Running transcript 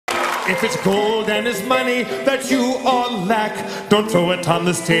If it's gold and it's money that you all lack, don't throw it on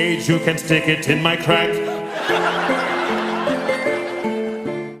the stage, you can stick it in my crack.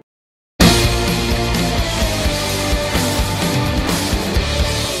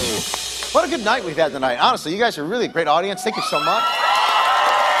 What a good night we've had tonight. Honestly, you guys are really a great audience. Thank you so much.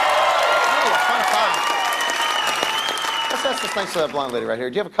 Really a fun time. Let's ask this nice blonde lady right here.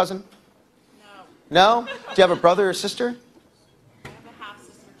 Do you have a cousin? No. No? Do you have a brother or sister? I have a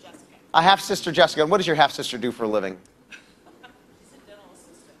half-sister, Jessica. A half-sister, Jessica. And what does your half-sister do for a living? She's a dental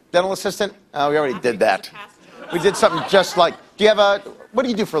assistant. Dental assistant? Oh, we already did that. We did something just like... Do you have a... What do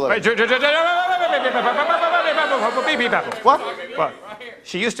you do for a living? What? What?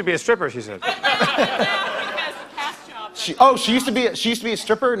 She used to be a stripper, she said. She used to be a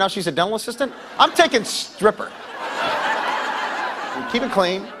stripper, now she's a dental assistant? I'm taking stripper. Keep it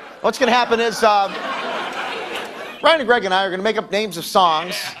clean. What's going to happen is Ryan and Greg and I are going to make up names of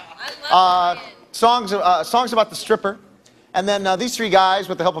songs. Songs about the stripper. And then these three guys,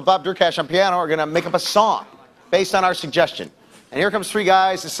 with the help of Bob Derkach on piano, are going to make up a song based on our suggestion. And here comes three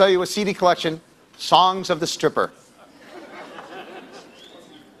guys to sell you a CD collection, Songs of the Stripper.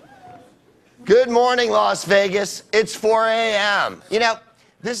 Good morning, Las Vegas. It's 4 a.m. You know,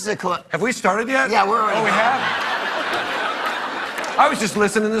 this is a... Have we started yet? Yeah, we're already... Oh, we have? I was just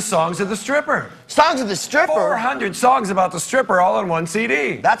listening to Songs of the Stripper. Songs of the Stripper? 400 songs about the stripper all on one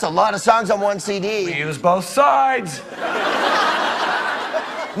CD. That's a lot of songs on one CD. We use both sides.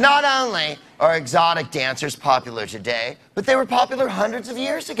 Not only are exotic dancers popular today, but they were popular hundreds of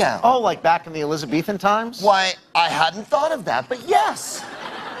years ago. Oh, like back in the Elizabethan times? Why, I hadn't thought of that, but yes.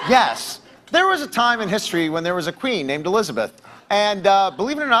 Yes. There was a time in history when there was a queen named Elizabeth, and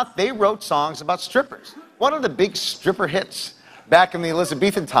believe it or not, they wrote songs about strippers. One of the big stripper hits back in the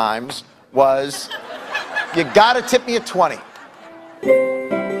Elizabethan times was, "You Gotta Tip Me a 20."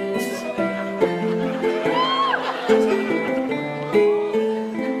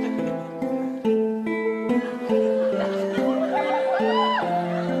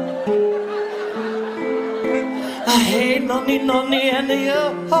 Hey, nonny, nonny, and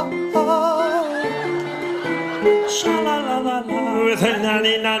sha-la-la-la-la, with a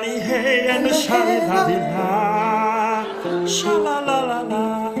nanny, nanny, hey, and a sha-la-la-la,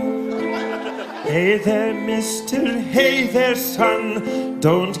 sha-la-la-la-la. Hey there, mister, hey there, son,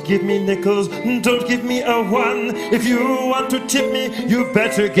 don't give me nickels, don't give me a one. If you want to tip me, you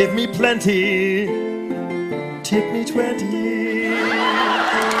better give me plenty. Tip me 20.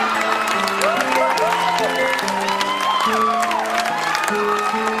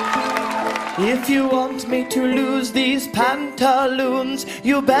 If you want me to lose these pantaloons,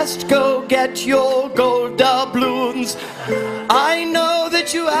 you best go get your gold doubloons. I know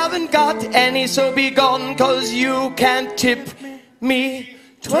that you haven't got any, so be gone, 'cause you can't tip me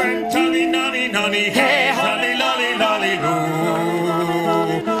 20. Nonny, nonny, hey, holly, lolly, lolly,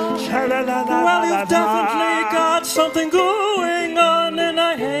 well, you've definitely got something going on, and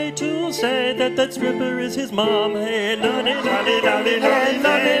I hate to say that that stripper is his mom. Hey, nonny, nonny, nonny, nonny,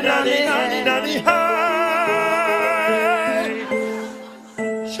 nonny, nonny, nonny, nonny, hey.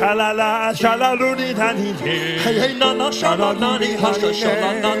 Sha-la-la, sha-la-loony, nanny, hey. Hey, hey, na na, sha-la-nanny,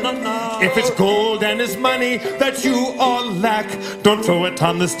 ha-sha-sha-la-na-na-na. If it's gold and it's money that you all lack, don't throw it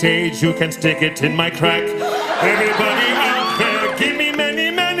on the stage, you can stick it in my crack. Everybody out there, give me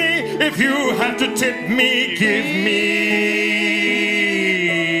many, many. If you have to tip me, give me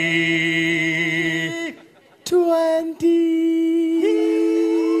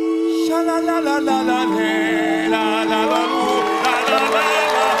 20. Sha la la la la la la la la la la la la.